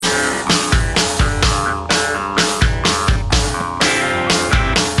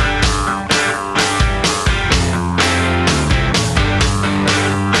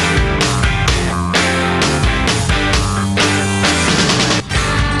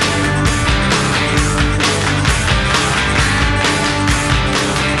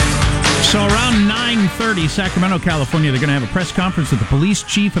9:30, Sacramento, California. They're going to have a press conference with the police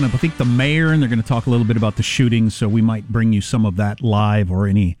chief and I think the mayor, and they're going to talk a little bit about the shooting, so we might bring you some of that live or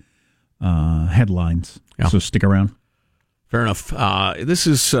any headlines. Yeah. So stick around. Fair enough. This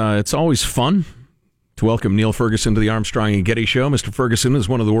is it's always fun to welcome Niall Ferguson to the Armstrong and Getty Show. Mr. Ferguson is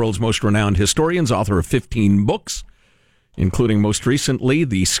one of the world's most renowned historians, author of 15 books, including most recently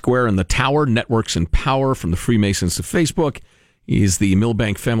The Square and the Tower, Networks and Power, From the Freemasons to Facebook. He's the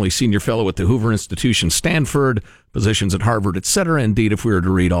Milbank Family Senior Fellow at the Hoover Institution, Stanford, positions at Harvard, etc. Indeed, if we were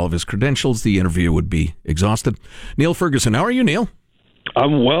to read all of his credentials, the interview would be exhausted. Niall Ferguson, how are you, Neil?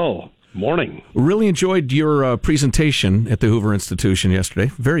 I'm well. Morning. Really enjoyed your presentation at the Hoover Institution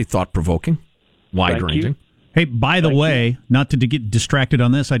yesterday. Very thought-provoking, wide-ranging. Hey, by the way, not to get distracted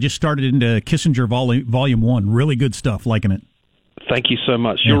on this, I just started into Kissinger Volume 1. Really good stuff. Liking it. Thank you so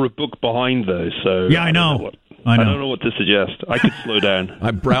much. Yeah. You're a book behind, though, so... Yeah, I know. I don't know what to suggest. I could slow down.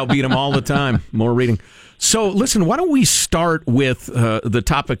 I browbeat him all the time. More reading. So, listen, why don't we start with the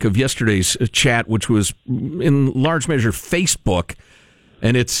topic of yesterday's chat, which was, in large measure, Facebook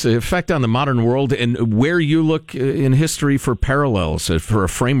and its effect on the modern world, and where you look in history for parallels, for a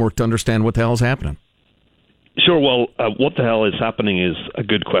framework to understand what the hell is happening. Sure. Well, what the hell is happening is a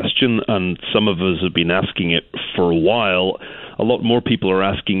good question, and some of us have been asking it for a while. A lot more people are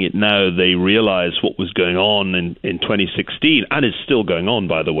asking it now. They realize what was going on in 2016, and is still going on,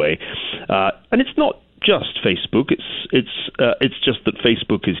 by the way. And it's not just Facebook. It's just that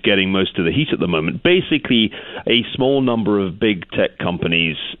Facebook is getting most of the heat at the moment. Basically, a small number of big tech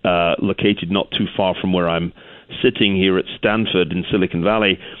companies located not too far from where I'm sitting here at Stanford in Silicon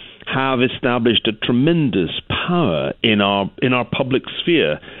Valley have established a tremendous power in our public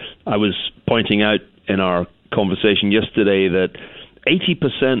sphere. I was pointing out in our conversation yesterday that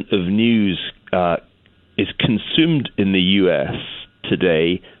 80% of news is consumed in the U.S.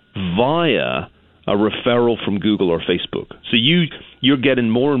 today via a referral from Google or Facebook. So you're getting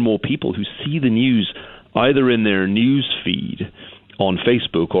more and more people who see the news either in their news feed on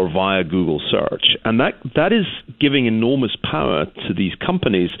Facebook or via Google search. And that is giving enormous power to these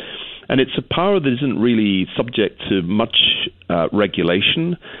companies. And it's a power that isn't really subject to much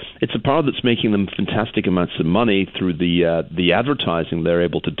regulation. It's a power that's making them fantastic amounts of money through the advertising they're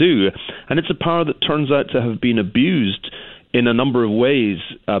able to do. And it's a power that turns out to have been abused in a number of ways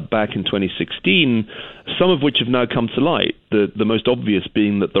back in 2016, some of which have now come to light. The most obvious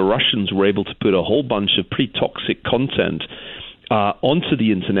being that the Russians were able to put a whole bunch of pretty toxic content onto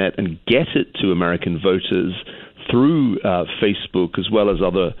the internet and get it to American voters through Facebook, as well as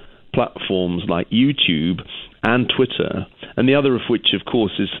other platforms like YouTube and Twitter, and the other of which, of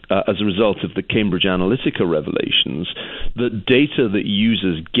course, is as a result of the Cambridge Analytica revelations. The data that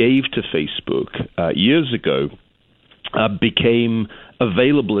users gave to Facebook years ago became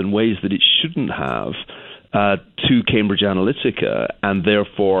available in ways that it shouldn't have to Cambridge Analytica, and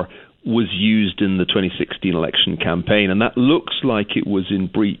therefore was used in the 2016 election campaign. And that looks like it was in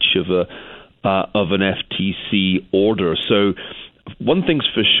breach of an FTC order. So one thing's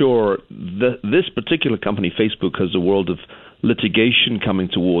for sure, this particular company, Facebook, has a world of litigation coming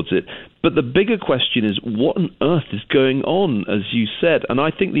towards it. But the bigger question is, what on earth is going on, as you said? And I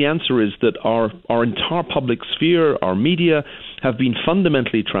think the answer is that our entire public sphere, our media, have been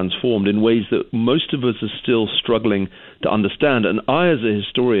fundamentally transformed in ways that most of us are still struggling to understand. And I, as a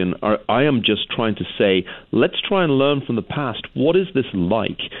historian, I am just trying to say, let's try and learn from the past. What is this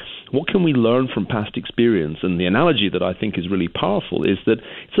like? What can we learn from past experience? And the analogy that I think is really powerful is that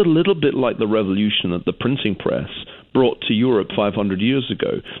it's a little bit like the revolution that the printing press brought to Europe 500 years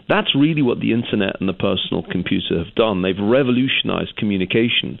ago. That's really what the internet and the personal computer have done. They've revolutionized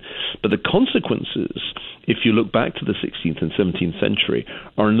communication. But the consequences, if you look back to the 16th and 17th century,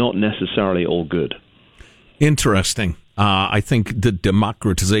 are not necessarily all good. Interesting. I think the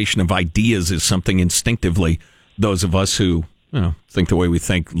democratization of ideas is something instinctively those of us who think the way we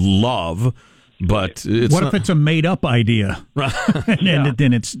think love. But what if it's a made-up idea? Right. and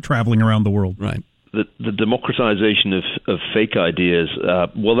then it's traveling around the world. Right. The democratization of fake ideas,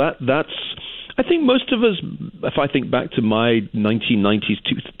 that's... I think most of us, if I think back to my 1990s,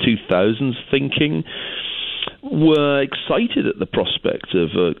 2000s thinking, were excited at the prospect of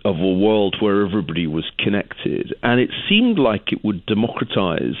a world where everybody was connected. And it seemed like it would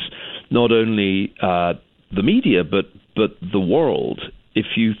democratize not only the media, but the world.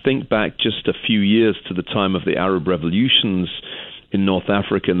 If you think back just a few years to the time of the Arab revolutions in North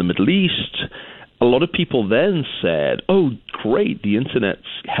Africa and the Middle East, a lot of people then said, oh, great, the internet's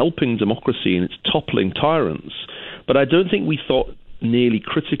helping democracy and it's toppling tyrants. But I don't think we thought nearly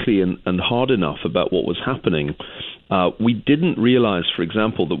critically and hard enough about what was happening, we didn't realize, for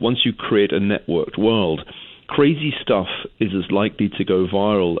example, that once you create a networked world, crazy stuff is as likely to go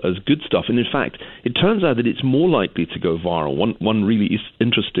viral as good stuff. And in fact, it turns out that it's more likely to go viral. One really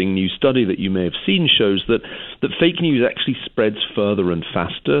interesting new study that you may have seen shows that fake news actually spreads further and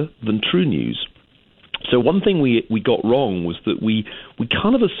faster than true news. So one thing we got wrong was that we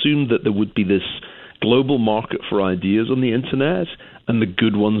kind of assumed that there would be this global market for ideas on the internet and the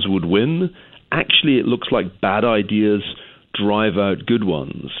good ones would win. Actually, it looks like bad ideas drive out good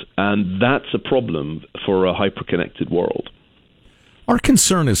ones, and that's a problem for a hyper-connected world. Our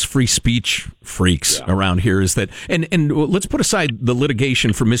concern as free speech freaks around here is that, and let's put aside the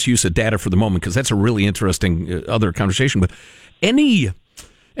litigation for misuse of data for the moment, because that's a really interesting other conversation, but any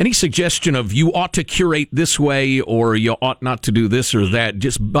suggestion of you ought to curate this way or you ought not to do this or that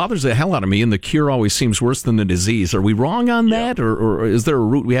just bothers the hell out of me, and the cure always seems worse than the disease. Are we wrong on that, or is there a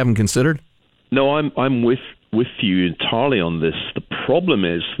route we haven't considered? No, I'm with you entirely on this. The problem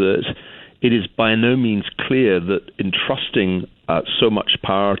is that it is by no means clear that entrusting so much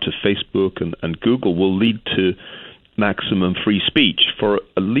power to Facebook and Google will lead to maximum free speech for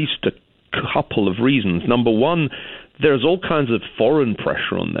at least a couple of reasons. Number one, there's all kinds of foreign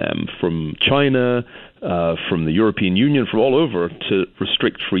pressure on them from China, from the European Union, from all over to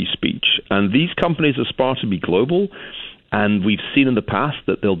restrict free speech. And these companies aspire to be global, and we've seen in the past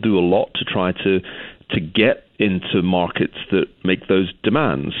that they'll do a lot to try to get into markets that make those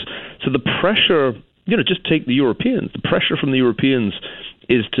demands. So the pressure, just take the Europeans. The pressure from the Europeans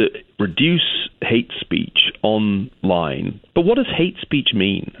is to reduce hate speech online. But what does hate speech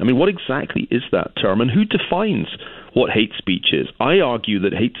mean? I mean, what exactly is that term, and who defines what hate speech is? I argue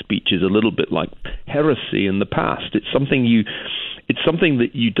that hate speech is a little bit like heresy in the past. It's something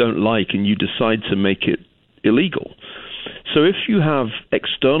that you don't like, and you decide to make it illegal. So if you have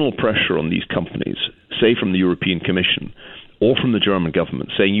external pressure on these companies, say from the European Commission or from the German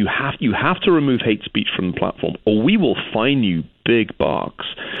government, saying you have to remove hate speech from the platform or we will fine you big bucks,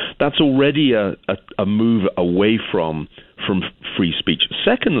 that's already a move away from free speech.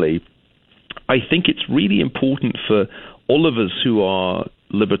 Secondly, I think it's really important for all of us who are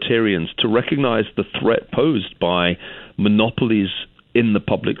libertarians to recognize the threat posed by monopolies in the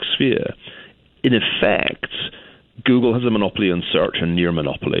public sphere. In effect, Google has a monopoly on search, a near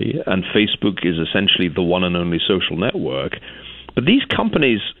monopoly, and Facebook is essentially the one and only social network. But these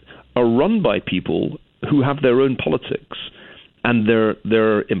companies are run by people who have their own politics, and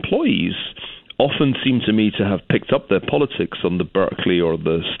their employees often seem to me to have picked up their politics on the Berkeley or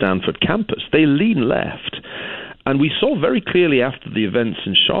the Stanford campus. They lean left. And we saw very clearly after the events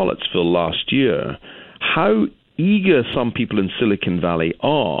in Charlottesville last year how eager some people in Silicon Valley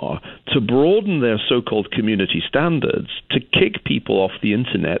are to broaden their so-called community standards to kick people off the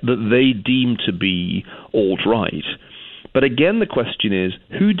internet that they deem to be alt-right. But again, the question is,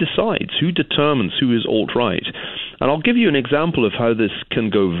 who decides, who determines who is alt-right? And I'll give you an example of how this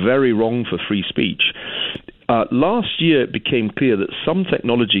can go very wrong for free speech. Last year, it became clear that some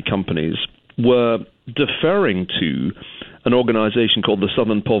technology companies were deferring to an organization called the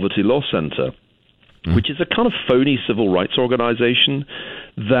Southern Poverty Law Center, which is a kind of phony civil rights organization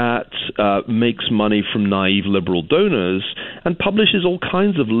that makes money from naive liberal donors and publishes all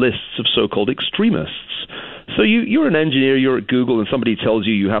kinds of lists of so-called extremists. So you're an engineer, you're at Google, and somebody tells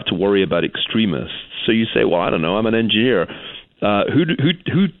you have to worry about extremists. So you say, well, I don't know, I'm an engineer.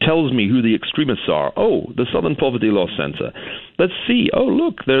 Who tells me who the extremists are? Oh, the Southern Poverty Law Center. Let's see. Oh,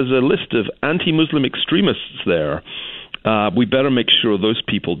 look, there's a list of anti-Muslim extremists there. We better make sure those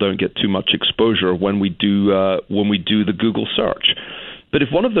people don't get too much exposure when we do the Google search. But if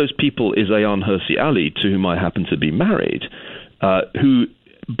one of those people is Ayaan Hirsi Ali, to whom I happen to be married, who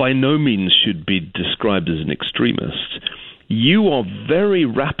by no means should be described as an extremist, you are very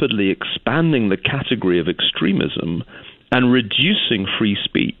rapidly expanding the category of extremism and reducing free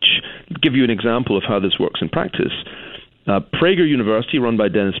speech. I'll give you an example of how this works in practice. Prager University, run by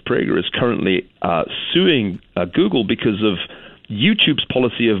Dennis Prager, is currently suing Google because of YouTube's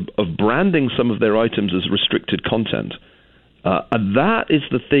policy of branding some of their items as restricted content. And that is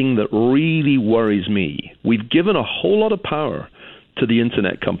the thing that really worries me. We've given a whole lot of power to the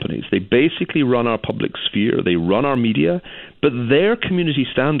internet companies. They basically run our public sphere, they run our media, but their community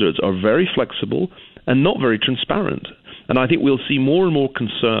standards are very flexible and not very transparent. And I think we'll see more and more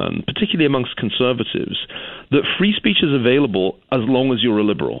concern, particularly amongst conservatives, that free speech is available as long as you're a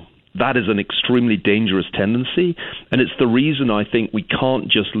liberal. That is an extremely dangerous tendency, and it's the reason I think we can't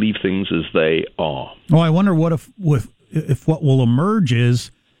just leave things as they are. Well, I wonder what if what will emerge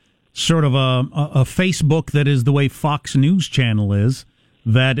is sort of a Facebook that is the way Fox News Channel is,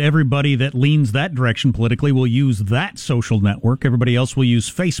 that everybody that leans that direction politically will use that social network. Everybody else will use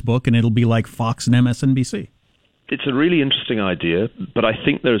Facebook, and it'll be like Fox and MSNBC. It's a really interesting idea, but I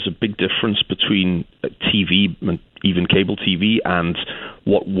think there's a big difference between TV, and even cable TV, and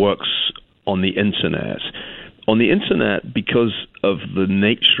what works on the Internet. On the Internet, because of the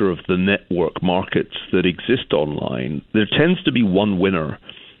nature of the network markets that exist online, there tends to be one winner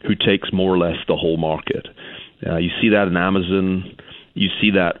who takes more or less the whole market. You see that in Amazon. You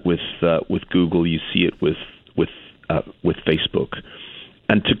see that with Google. You see it with Facebook.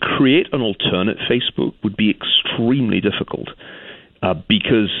 And to create an alternate Facebook would be extremely difficult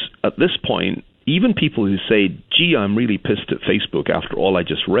because at this point, even people who say, "Gee, I'm really pissed at Facebook after all I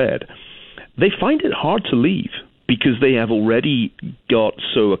just read," they find it hard to leave because they have already got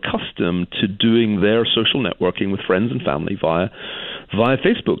so accustomed to doing their social networking with friends and family via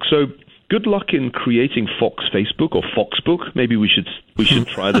Facebook. So good luck in creating Fox Facebook or Foxbook. Maybe we should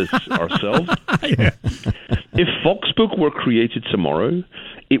try this ourselves. Yeah. If Foxbook were created tomorrow,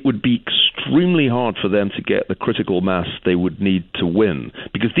 it would be extremely hard for them to get the critical mass they would need to win,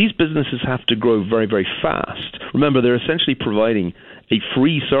 because these businesses have to grow very, very fast. Remember, they're essentially providing a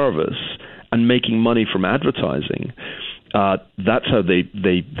free service and making money from advertising. That's how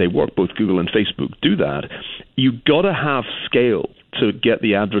they work. Both Google and Facebook do that. You've got to have scale to get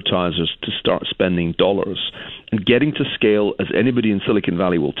the advertisers to start spending dollars. And getting to scale, as anybody in Silicon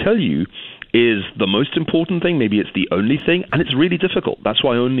Valley will tell you, is the most important thing. Maybe it's the only thing, and it's really difficult. That's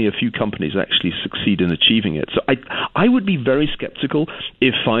why only a few companies actually succeed in achieving it. So I would be very skeptical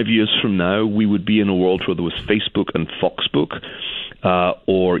if 5 years from now we would be in a world where there was Facebook and Foxbook,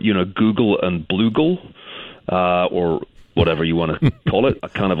 or Google and Bluegle, or whatever you want to call it, a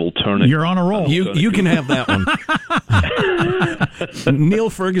kind of alternative. You're on a roll. You can have that one. Niall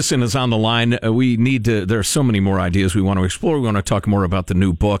Ferguson is on the line. There are so many more ideas we want to explore. We want to talk more about the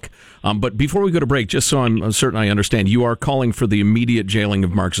new book. But before we go to break, just so I'm certain I understand, you are calling for the immediate jailing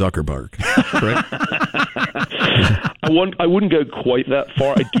of Mark Zuckerberg, right? I wouldn't go quite that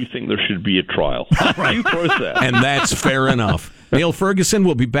far. I do think there should be a trial. Due process. And that's fair enough. Niall Ferguson,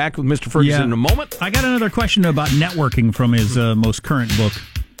 we'll be back with Mr. Ferguson in a moment. I got another question about networking from his most current book.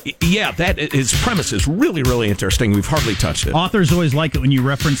 Yeah, his premise is really, really interesting. We've hardly touched it. Authors always like it when you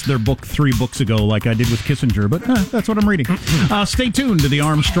reference their book 3 books ago, like I did with Kissinger, but that's what I'm reading. Stay tuned to the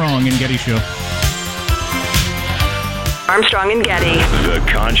Armstrong and Getty Show. Armstrong and Getty. The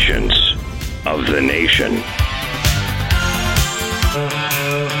conscience of the nation.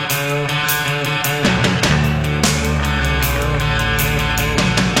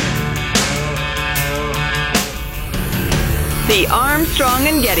 The Armstrong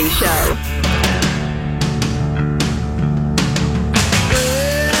and Getty Show.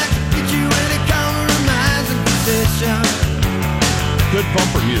 Good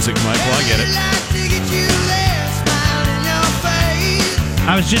bumper music, Michael. I get it.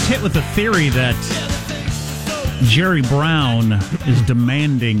 I was just hit with the theory that Jerry Brown is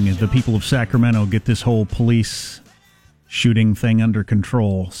demanding the people of Sacramento get this whole police shooting thing under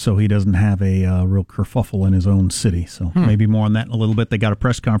control so he doesn't have a real kerfuffle in his own city. So maybe more on that in a little bit. They got a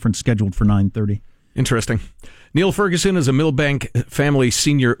press conference scheduled for 9:30. Interesting. Niall Ferguson is a Milbank Family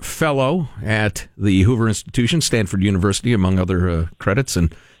Senior Fellow at the Hoover Institution, Stanford University, among other credits.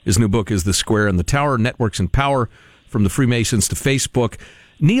 And his new book is The Square and the Tower, Networks and Power, From the Freemasons to Facebook.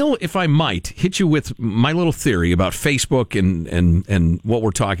 Neil, if I might, hit you with my little theory about Facebook and what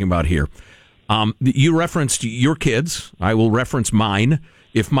we're talking about here. You referenced your kids. I will reference mine.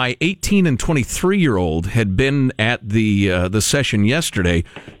 If my 18 and 23-year-old had been at the session yesterday,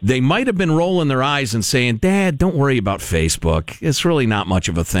 they might have been rolling their eyes and saying, "Dad, don't worry about Facebook. It's really not much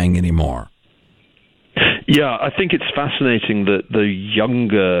of a thing anymore." Yeah, I think it's fascinating that the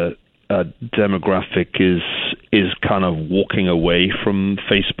younger demographic is kind of walking away from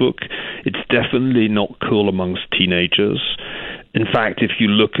Facebook. It's definitely not cool amongst teenagers. In fact, if you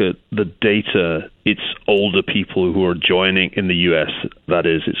look at the data, it's older people who are joining in the U.S. That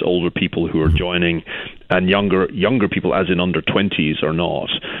is, it's older people who are joining, and younger people, as in under 20s, are not.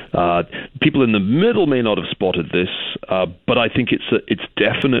 People in the middle may not have spotted this, but I think it's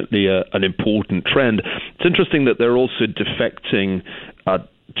definitely an important trend. It's interesting that they're also defecting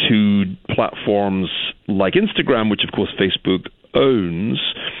to platforms like Instagram, which of course Facebook owns,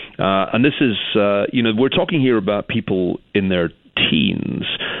 and this is we're talking here about people in their teens,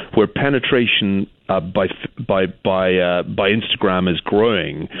 where penetration by Instagram is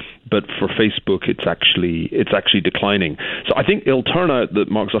growing, but for Facebook it's actually declining. So I think it'll turn out that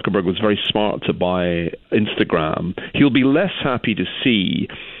Mark Zuckerberg was very smart to buy Instagram. He'll be less happy to see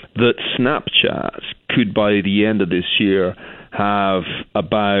that Snapchat could, by the end of this year, have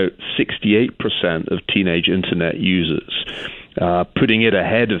about 68% of teenage internet users, putting it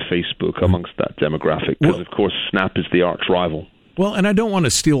ahead of Facebook amongst that demographic, because, of course, Snap is the arch rival. Well, and I don't want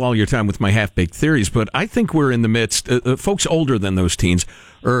to steal all your time with my half-baked theories, but I think we're in the midst, folks older than those teens,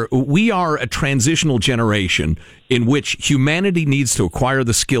 we are a transitional generation in which humanity needs to acquire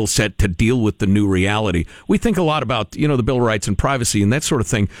the skill set to deal with the new reality. We think a lot about, the Bill of Rights and privacy and that sort of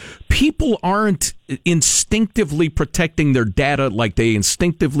thing. People aren't instinctively protecting their data like they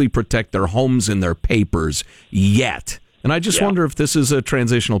instinctively protect their homes and their papers yet. And I just wonder if this is a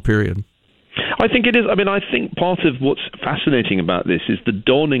transitional period. I think it is. I mean, I think part of what's fascinating about this is the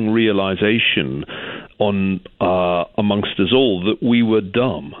dawning realization amongst us all that we were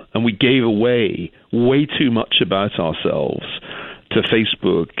dumb and we gave away way too much about ourselves to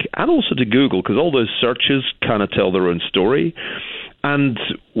Facebook and also to Google, because all those searches kind of tell their own story. And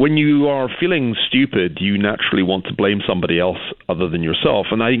when you are feeling stupid, you naturally want to blame somebody else other than yourself.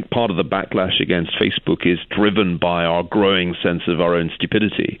 And I think part of the backlash against Facebook is driven by our growing sense of our own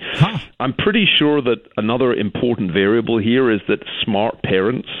stupidity. I'm pretty sure that another important variable here is that smart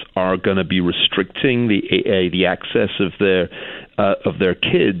parents are going to be restricting the access of their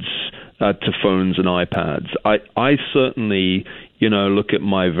kids to phones and iPads. I certainly, look at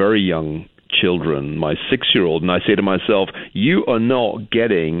my very young children, my 6-year-old, and I say to myself, you are not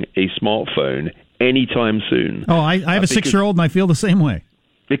getting a smartphone anytime soon. Oh, I have a 6-year-old and I feel the same way.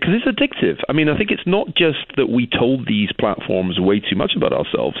 Because it's addictive. I mean, I think it's not just that we told these platforms way too much about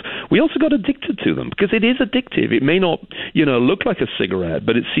ourselves. We also got addicted to them because it is addictive. It may not, look like a cigarette,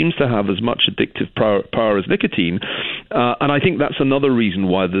 but it seems to have as much addictive power as nicotine. And I think that's another reason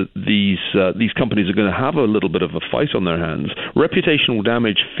why these companies are going to have a little bit of a fight on their hands. Reputational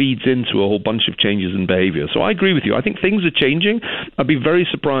damage feeds into a whole bunch of changes in behavior. So I agree with you. I think things are changing. I'd be very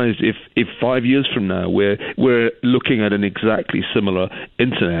surprised if 5 years from now we're looking at an exactly similar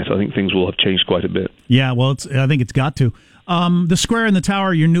internet. I think things will have changed quite a bit. Yeah, well, I think it's got to. The Square and the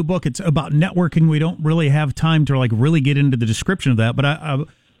Tower, your new book, it's about networking. We don't really have time to really get into the description of that, but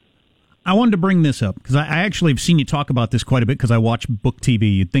I wanted to bring this up because I actually have seen you talk about this quite a bit because I watch book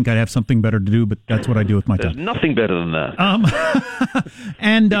TV. You'd think I'd have something better to do, but that's what I do with my time. There's nothing better than that.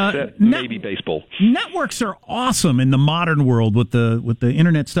 And maybe baseball. Networks are awesome in the modern world with the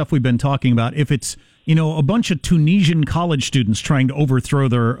internet stuff we've been talking about. If it's a bunch of Tunisian college students trying to overthrow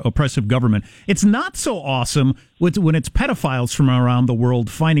their oppressive government. It's not so awesome when it's pedophiles from around the world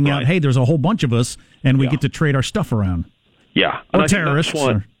finding out, hey, there's a whole bunch of us, and we get to trade our stuff around. Yeah. Or terrorists.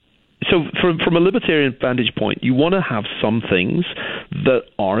 So from a libertarian vantage point, you want to have some things that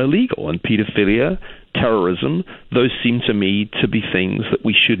are illegal, and pedophilia, terrorism, those seem to me to be things that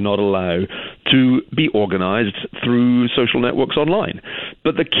we should not allow to be organized through social networks online.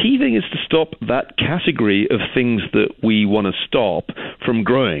 But the key thing is to stop that category of things that we want to stop from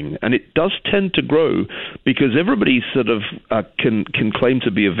growing. And it does tend to grow because everybody sort of can claim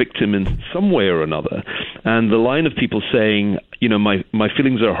to be a victim in some way or another. And the line of people saying, my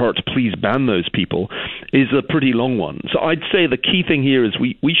feelings are hurt, please ban those people, is a pretty long one. So I'd say the key thing here is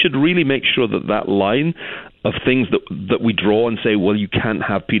we should really make sure that line of things that we draw and say, well, you can't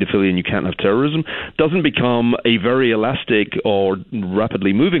have pedophilia and you can't have terrorism, doesn't become a very elastic or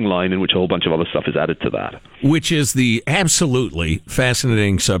rapidly moving line in which a whole bunch of other stuff is added to that. Which is the absolutely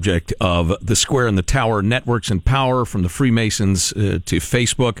fascinating subject of the Square and the Tower, networks and power, from the Freemasons to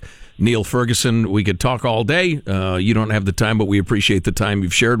Facebook. Niall Ferguson, we could talk all day. You don't have the time, but we appreciate the time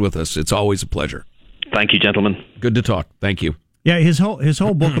you've shared with us. It's always a pleasure. Thank you, gentlemen. Good to talk. Thank you. Yeah, his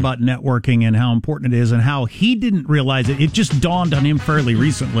whole book about networking and how important it is and how he didn't realize it. It just dawned on him fairly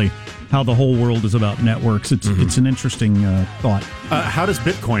recently how the whole world is about networks. It's an interesting thought. How does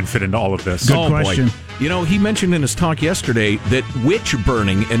Bitcoin fit into all of this? Good question. Boy. He mentioned in his talk yesterday that witch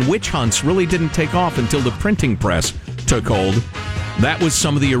burning and witch hunts really didn't take off until the printing press took hold. That was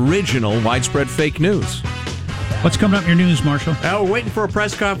some of the original widespread fake news. What's coming up in your news, Marshall? We're waiting for a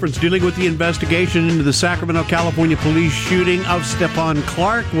press conference dealing with the investigation into the Sacramento, California police shooting of Stephon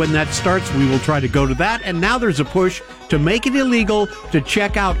Clark. When that starts, we will try to go to that. And now there's a push to make it illegal to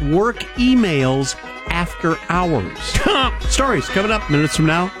check out work emails after hours. Stories coming up minutes from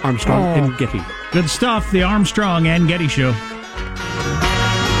now. Armstrong and Getty. Good stuff. The Armstrong and Getty Show.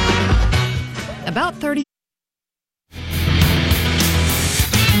 About 30.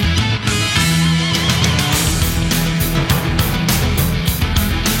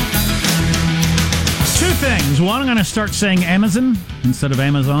 Things. One, I'm going to start saying Amazon instead of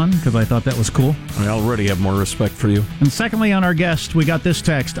Amazon because I thought that was cool. I already have more respect for you. And secondly, on our guest, we got this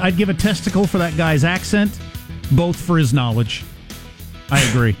text. I'd give a testicle for that guy's accent, both for his knowledge. I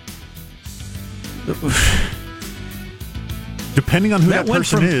agree. Depending on who that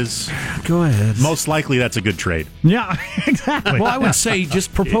person is, go ahead. Most likely that's a good trade. Yeah, exactly. Well, I would say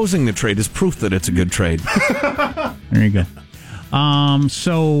just proposing the trade is proof that it's a good trade. There you go.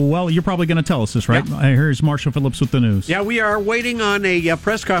 You're probably going to tell us this, right? Yeah. Here's Marshall Phillips with the news. Yeah, we are waiting on a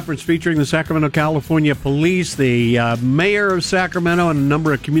press conference featuring the Sacramento, California police, the mayor of Sacramento, and a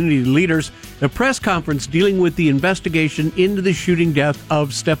number of community leaders. A press conference dealing with the investigation into the shooting death of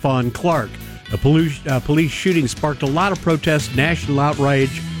Stephon Clark. The police shooting sparked a lot of protests, national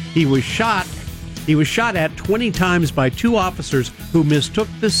outrage. He was shot at 20 times by two officers who mistook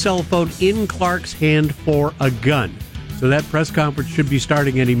the cell phone in Clark's hand for a gun. So that press conference should be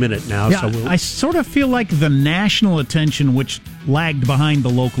starting any minute now. Yeah, So I sort of feel like the national attention, which lagged behind the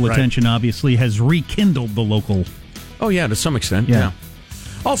local attention, obviously, has rekindled the local. Oh, yeah, to some extent, yeah.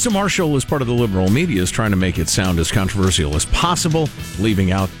 Also, Marshall, as part of the liberal media, is trying to make it sound as controversial as possible,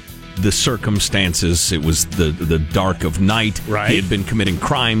 leaving out the circumstances. It was the dark of night. Right. He had been committing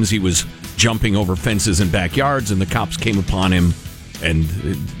crimes. He was jumping over fences and backyards, and the cops came upon him. And,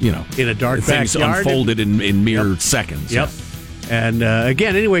 in a dark things backyard. unfolded in mere seconds. Yep. And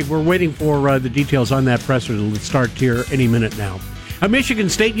again, anyway, we're waiting for the details on that presser to start here any minute now. A Michigan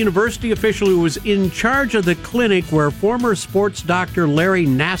State University official who was in charge of the clinic where former sports doctor Larry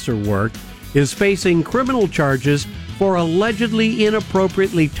Nassar worked is facing criminal charges for allegedly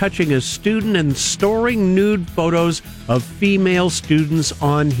inappropriately touching a student and storing nude photos of female students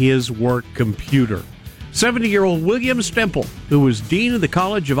on his work computer. 70-year-old William Stemple, who was dean of the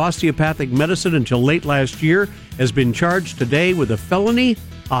College of Osteopathic Medicine until late last year, has been charged today with a felony,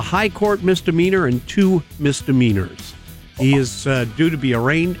 a high court misdemeanor, and 2 misdemeanors. He is due to be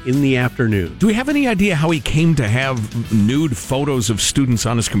arraigned in the afternoon. Do we have any idea how he came to have nude photos of students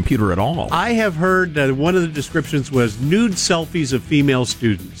on his computer at all? I have heard that one of the descriptions was nude selfies of female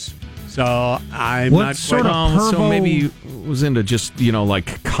students. So I'm What not sort quite... of So maybe he was into just,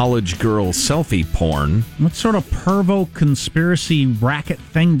 like college girl selfie porn. What sort of pervo conspiracy racket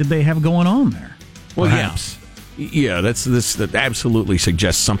thing did they have going on there? Well, Perhaps. Yeah, that absolutely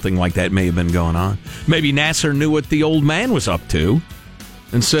suggests something like that may have been going on. Maybe Nassar knew what the old man was up to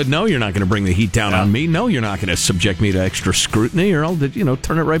and said, no, you're not going to bring the heat down on me. No, you're not going to subject me to extra scrutiny, or I'll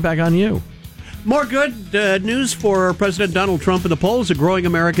turn it right back on you. More good news for President Donald Trump in the polls. A growing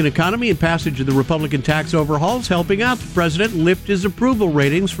American economy and passage of the Republican tax overhauls helping out the president lift his approval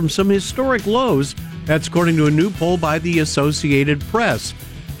ratings from some historic lows. That's according to a new poll by the Associated Press.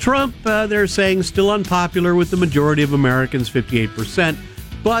 Trump, they're saying, still unpopular with the majority of Americans, 58%.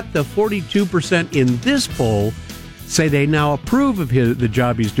 But the 42% in this poll say they now approve of the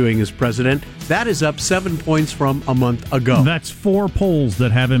job he's doing as president. That is up 7 points from a month ago. That's 4 polls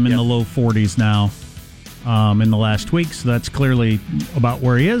that have him in the low 40s now in the last week, so that's clearly about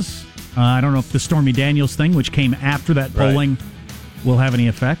where he is. I don't know if the Stormy Daniels thing, which came after that polling, will have any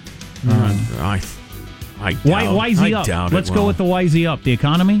effect. I Why is he up? Let's go with the why is he up? The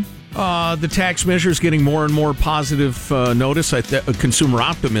economy? The tax measures getting more and more positive notice. Consumer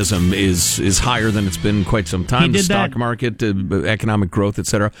optimism is higher than it's been in quite some time. The stock market, economic growth,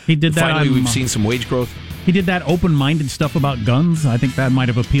 etc. He did that. Finally, we've seen some wage growth. He did that open-minded stuff about guns. I think that might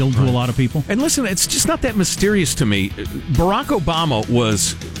have appealed to a lot of people. And listen, it's just not that mysterious to me. Barack Obama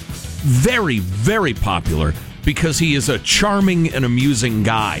was very, very popular because he is a charming and amusing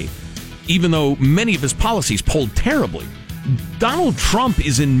guy, even though many of his policies polled terribly. Donald Trump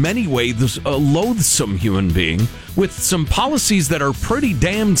is in many ways a loathsome human being with some policies that are pretty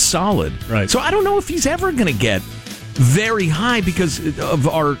damn solid. Right. So I don't know if he's ever going to get very high because of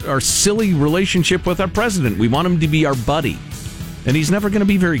our silly relationship with our president. We want him to be our buddy. And he's never going to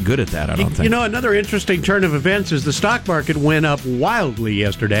be very good at that, I don't think. Another interesting turn of events is the stock market went up wildly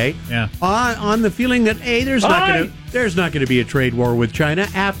yesterday. Yeah. On the feeling that, there's not going to be a trade war with China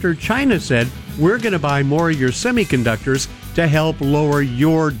after China said, we're going to buy more of your semiconductors to help lower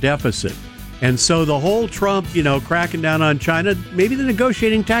your deficit. And so the whole Trump, cracking down on China, maybe the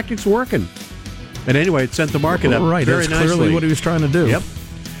negotiating tactics working. But anyway, it sent the market up right, very that's nicely. clearly what he was trying to do. Yep.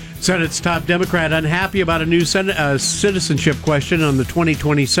 Senate's top Democrat unhappy about a new citizenship question on the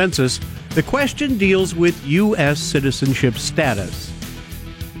 2020 census. The question deals with U.S. citizenship status.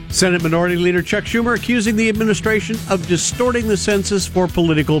 Senate Minority Leader Chuck Schumer accusing the administration of distorting the census for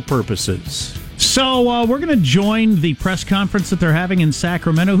political purposes. So we're going to join the press conference that they're having in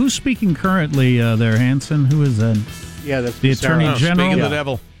Sacramento. Who's speaking currently there, Hanson? Who is that? Yeah, that's the Attorney General. Speaking of the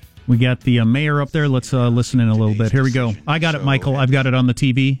devil. We got the mayor up there. Let's listen in a little bit. Here we go. I got it, Michael. I've got it on the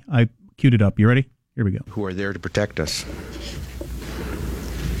TV. I queued it up. You ready? Here we go. Who are there to protect us.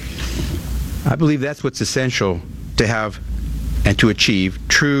 I believe that's what's essential, to have and to achieve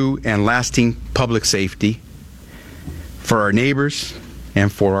true and lasting public safety for our neighbors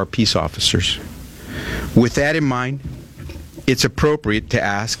and for our peace officers. With that in mind, it's appropriate to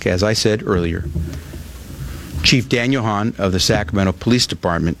ask, as I said earlier, Chief Daniel Hahn of the Sacramento Police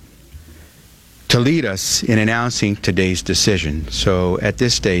Department to lead us in announcing today's decision. So at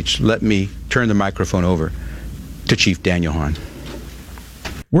this stage, let me turn the microphone over to Chief Daniel Hahn.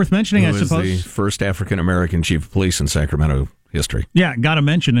 Worth mentioning, I Who is suppose. the first African-American chief of police in Sacramento history. Yeah, got to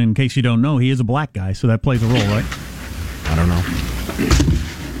mention, in case you don't know, he is a black guy, so that plays a role, right? I don't know.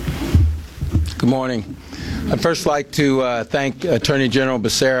 Good morning. I'd first like to thank Attorney General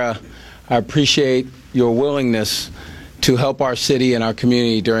Becerra. I appreciate your willingness to help our city and our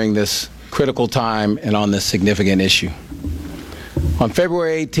community during this critical time and on this significant issue. On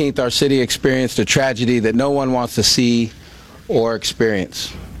February 18th, our city experienced a tragedy that no one wants to see or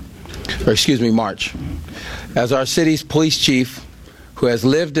experience. March. As our city's police chief, who has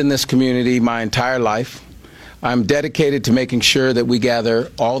lived in this community my entire life, I'm dedicated to making sure that we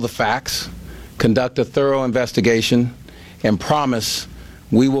gather all the facts, conduct a thorough investigation, and promise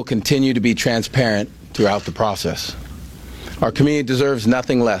we will continue to be transparent throughout the process. Our community deserves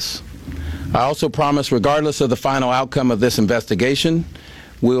nothing less. I also promise, regardless of the final outcome of this investigation,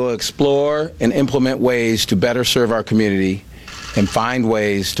 we will explore and implement ways to better serve our community and find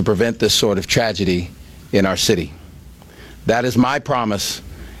ways to prevent this sort of tragedy in our city. That is my promise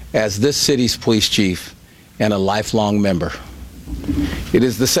as this city's police chief and a lifelong member. It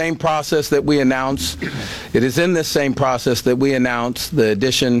is in this same process that we announce the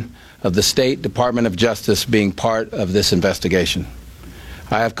addition of the State Department of Justice being part of this investigation.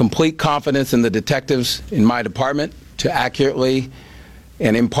 I have complete confidence in the detectives in my department to accurately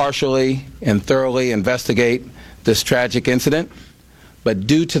and impartially and thoroughly investigate this tragic incident. But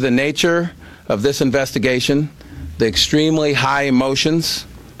due to the nature of this investigation, the extremely high emotions,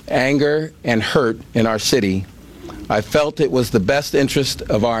 anger, and hurt in our city, I felt it was the best interest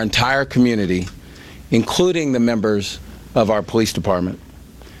of our entire community, including the members of our police department,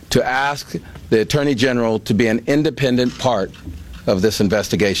 to ask the Attorney General to be an independent part of this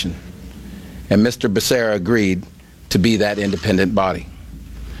investigation. And Mr. Becerra agreed to be that independent body.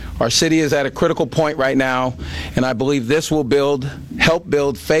 Our city is at a critical point right now, and I believe this will help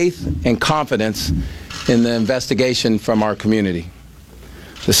build faith and confidence in the investigation from our community.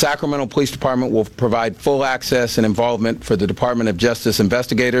 The Sacramento Police Department will provide full access and involvement for the Department of Justice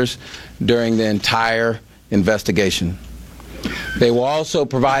investigators during the entire investigation. They will also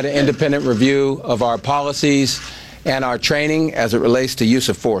provide an independent review of our policies and our training as it relates to use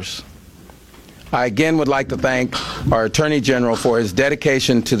of force. I again would like to thank our Attorney General for his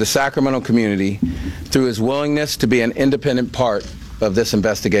dedication to the Sacramento community through his willingness to be an independent part of this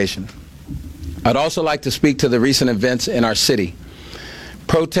investigation. I'd also like to speak to the recent events in our city.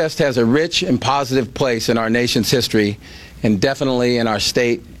 Protest has a rich and positive place in our nation's history and definitely in our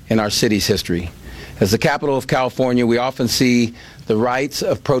state and our city's history. As the capital of California, we often see the rights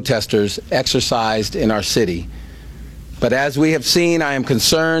of protesters exercised in our city. But as we have seen, I am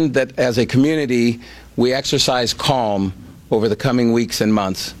concerned that as a community, we exercise calm over the coming weeks and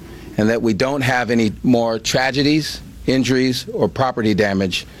months, and that we don't have any more tragedies, injuries, or property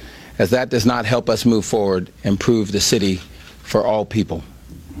damage, as that does not help us move forward and improve the city for all people.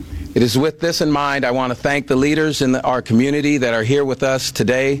 It is with this in mind, I want to thank the leaders in our community that are here with us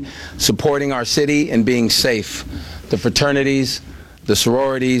today, supporting our city and being safe, the fraternities, the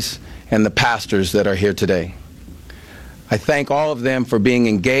sororities, and the pastors that are here today. I thank all of them for being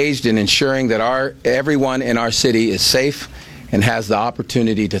engaged in ensuring that everyone in our city is safe and has the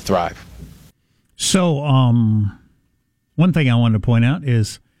opportunity to thrive. So, one thing I wanted to point out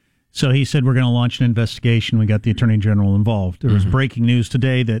is, so he said we're going to launch an investigation. We got the Attorney General involved. There was breaking news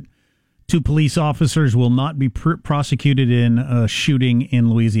today that 2 police officers will not be prosecuted in a shooting in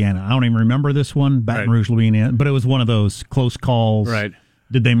Louisiana. I don't even remember this one, Baton Rouge, Louisiana, but it was one of those close calls. Right.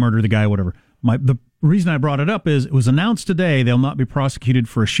 Did they murder the guy, whatever. The reason I brought it up is it was announced today they'll not be prosecuted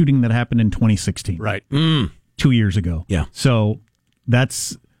for a shooting that happened in 2016. Right. 2 years ago. Yeah. So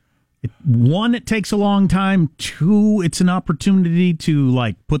that's, one, it takes a long time. 2, it's an opportunity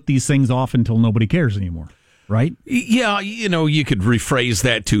to put these things off until nobody cares anymore. Right? Yeah, you could rephrase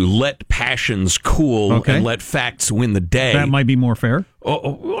that to let passions cool and let facts win the day. That might be more fair.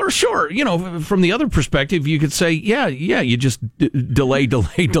 Or sure, from the other perspective, you could say, you just delay.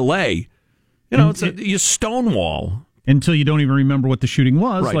 You stonewall until you don't even remember what the shooting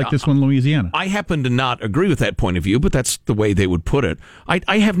was, Right. like this one in Louisiana. I happen to not agree with that point of view, but that's the way they would put it.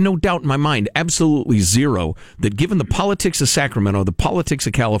 I have no doubt in my mind, absolutely zero, that given the politics of Sacramento, the politics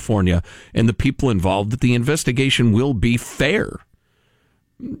of California, and the people involved, that the investigation will be fair.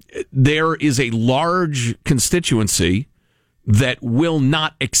 There is a large constituency that will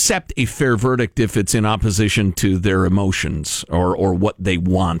not accept a fair verdict if it's in opposition to their emotions or what they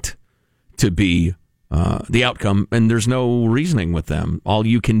want to be the outcome, and there's no reasoning with them. All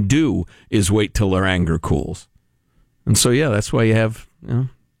you can do is wait till their anger cools. And so, yeah, that's why you have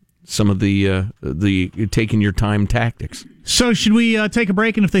some of the taking your time tactics. So should we take a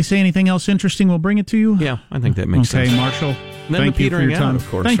break, and if they say anything else interesting, we'll bring it to you? Yeah, I think that makes sense. Okay, Marshall, thank you for your time. Of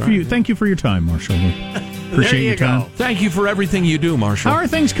course, Thank you for your time, Marshall. Appreciate your time. Thank you for everything you do, Marshall. How are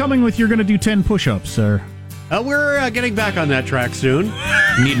things coming with you're going to do 10 push-ups, sir? We're getting back on that track soon.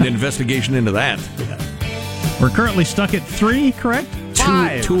 Need an investigation into that. We're currently stuck at 3, correct?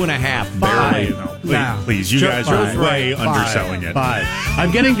 2.5, barely. Please, you guys are way underselling it. 5.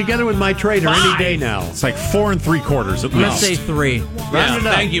 I'm getting together with my trainer any day now. It's like 4 3/4 at Let's least. say 3. Yeah,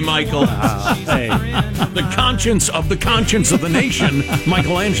 thank you, Michael. The conscience of the nation,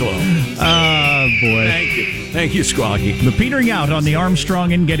 Michelangelo. Oh, boy. Thank you. Thank you, Squawky. The petering out on the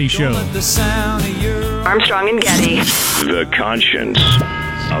Armstrong and Getty Show. Armstrong and Getty. The conscience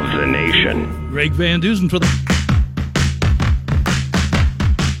of the nation. Greg Van Dusen for the...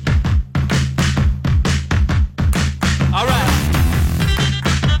 All right.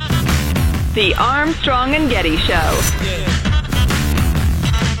 The Armstrong and Getty Show.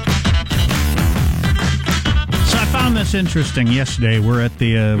 So I found this interesting yesterday. We're at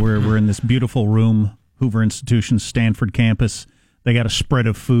the we're in this beautiful room, Hoover Institution's Stanford campus. They got a spread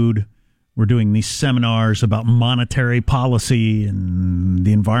of food. We're doing these seminars about monetary policy and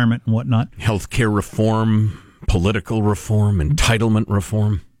the environment and whatnot. Healthcare reform, political reform, entitlement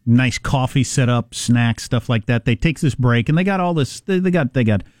reform. Nice coffee set up, snacks, stuff like that. They take this break and they got all this. They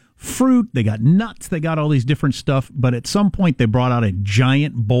got fruit, they got nuts, they got all these different stuff. But at some point, they brought out a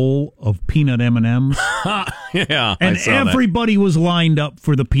giant bowl of peanut M&Ms. Yeah, and everybody was lined up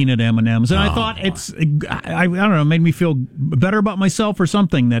for the peanut M&Ms. And I thought I don't know, it made me feel better about myself or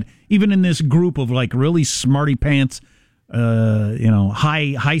something that even in this group of like really smarty pants,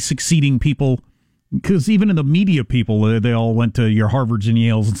 high succeeding people. Because even in the media people, they all went to your Harvards and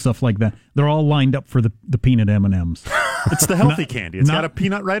Yales and stuff like that. They're all lined up for the peanut M&Ms. It's the healthy candy. It's got a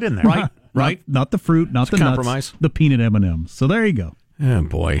peanut right in there. Right. Not the fruit, not the compromise. Nuts, the peanut M&Ms. So there you go. Oh,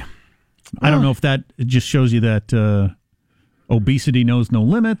 boy. I don't know if that just shows you that obesity knows no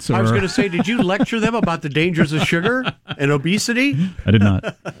limits. Or... I was going to say, did you lecture them about the dangers of sugar and obesity? I did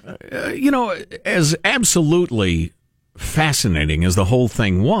not. As absolutely fascinating as the whole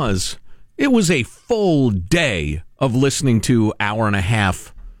thing was, it was a full day of listening to hour and a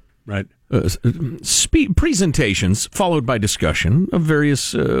half presentations followed by discussion of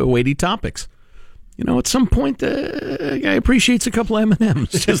various weighty topics. At some point, the guy appreciates a couple of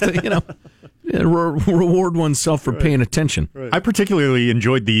M&Ms just to, reward oneself for paying attention. I particularly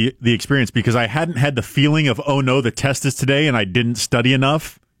enjoyed the experience because I hadn't had the feeling of, oh no, the test is today and I didn't study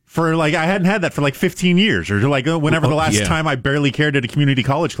enough. I hadn't had that for 15 years, or whenever the last time I barely cared at a community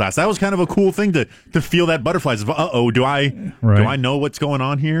college class. That was kind of a cool thing to feel that butterflies of, do I know what's going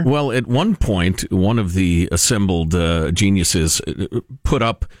on here? Well, at one point, one of the assembled geniuses put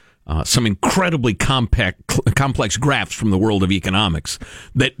up some incredibly complex graphs from the world of economics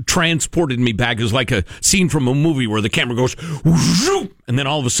that transported me back. It was like a scene from a movie where the camera goes, and then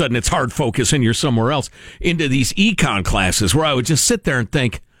all of a sudden it's hard focus and you're somewhere else, into these econ classes where I would just sit there and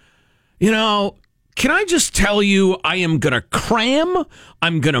think, can I just tell you I am going to cram,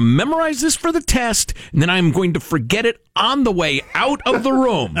 I'm going to memorize this for the test, and then I'm going to forget it on the way out of the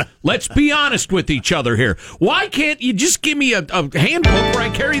room. Let's be honest with each other here. Why can't you just give me a handbook where I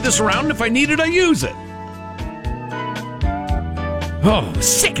carry this around, and if I need it, I use it? Oh,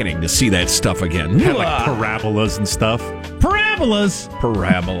 sickening to see that stuff again. Like parabolas and stuff. Parabolas?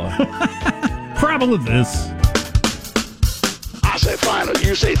 Parabola. Parabola this. I say final,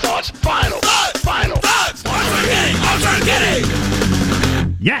 you say thoughts. Final, final thoughts. Armstrong Getty.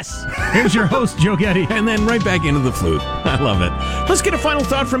 Yes. Here's your host, Joe Getty. And then right back into the flute. I love it. Let's get a final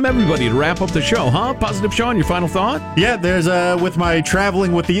thought from everybody to wrap up the show, huh? Positive Sean, your final thought? Yeah, there's with my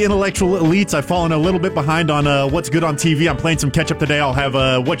traveling with the intellectual elites, I've fallen a little bit behind on what's good on TV. I'm playing some catch up today. I'll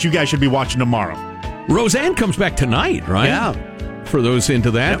have what you guys should be watching tomorrow. Roseanne comes back tonight, right? Yeah. For those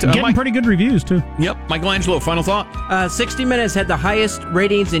into that. Yep, getting pretty good reviews, too. Yep. Michelangelo, final thought? 60 Minutes had the highest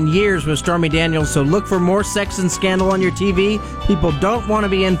ratings in years with Stormy Daniels, so look for more sex and scandal on your TV. People don't want to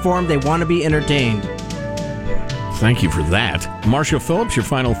be informed, they want to be entertained. Thank you for that. Marshall Phillips, your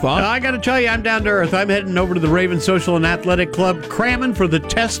final thought? I got to tell you, I'm down to earth. I'm heading over to the Raven Social and Athletic Club, cramming for the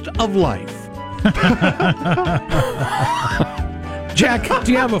test of life. Jack,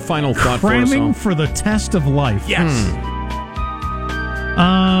 do you have a final thought Cramming for the test of life. Yes.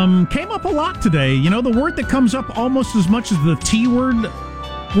 Came up a lot today. You know, the word that comes up almost as much as the T word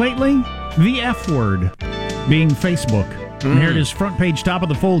lately? The F word, being Facebook. And here it is, front page, top of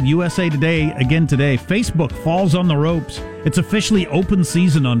the fold, USA Today, again today. Facebook falls on the ropes. It's officially open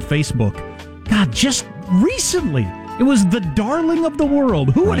season on Facebook. God, just recently, it was the darling of the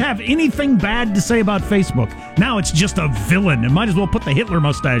world. Who would have anything bad to say about Facebook? Now it's just a villain, and might as well put the Hitler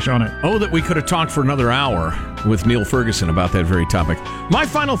mustache on it. Oh, that we could have talked for another hour with Niall Ferguson about that very topic. My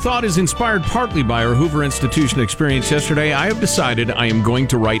final thought is inspired partly by our Hoover Institution experience yesterday. I have decided I am going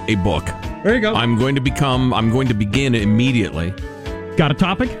to write a book. There you go. I'm going to begin immediately. Got a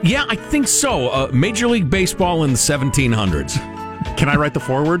topic? Yeah, I think so. Major League Baseball in the 1700s. Can I write the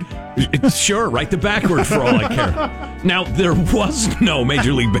foreword? Sure, write the backward for all I care. Now, there was no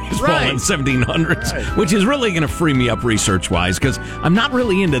Major League Baseball in the 1700s, which is really going to free me up research-wise, because I'm not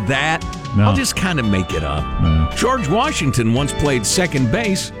really into that. No. I'll just kind of make it up. No. George Washington once played second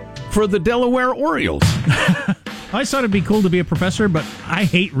base for the Delaware Orioles. I thought it'd be cool to be a professor, but I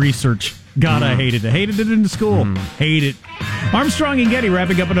hate research. God, I hated it. Hated it in school. Hate it. Armstrong and Getty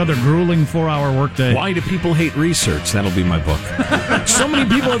wrapping up another grueling 4-hour workday. Why do people hate research? That'll be my book. So many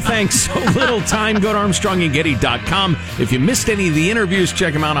people have thanked so little time. Go to ArmstrongandGetty.com. If you missed any of the interviews,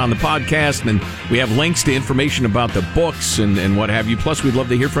 check them out on the podcast. And we have links to information about the books and what have you. Plus, we'd love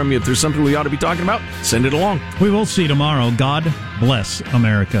to hear from you. If there's something we ought to be talking about, send it along. We will see you tomorrow. God bless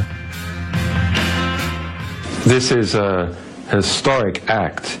America. This is a historic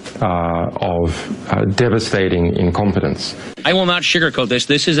act of devastating incompetence. I will not sugarcoat this.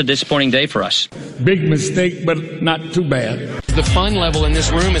 This is a disappointing day for us. Big mistake, but not too bad. The fun level in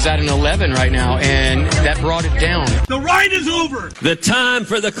this room is at an 11 right now, and that brought it down. The ride is over. The time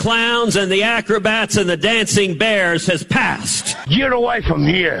for the clowns and the acrobats and the dancing bears has passed. Get away from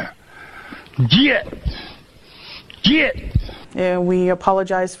here. Get. We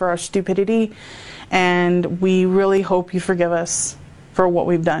apologize for our stupidity, and we really hope you forgive us for what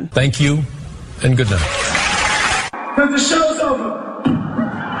we've done. Thank you, and good night. Because the show's over.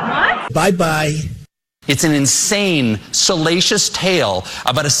 What? Bye-bye. It's an insane, salacious tale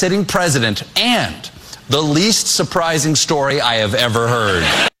about a sitting president and the least surprising story I have ever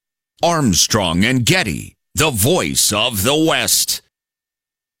heard. Armstrong and Getty, the voice of the West.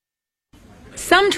 Some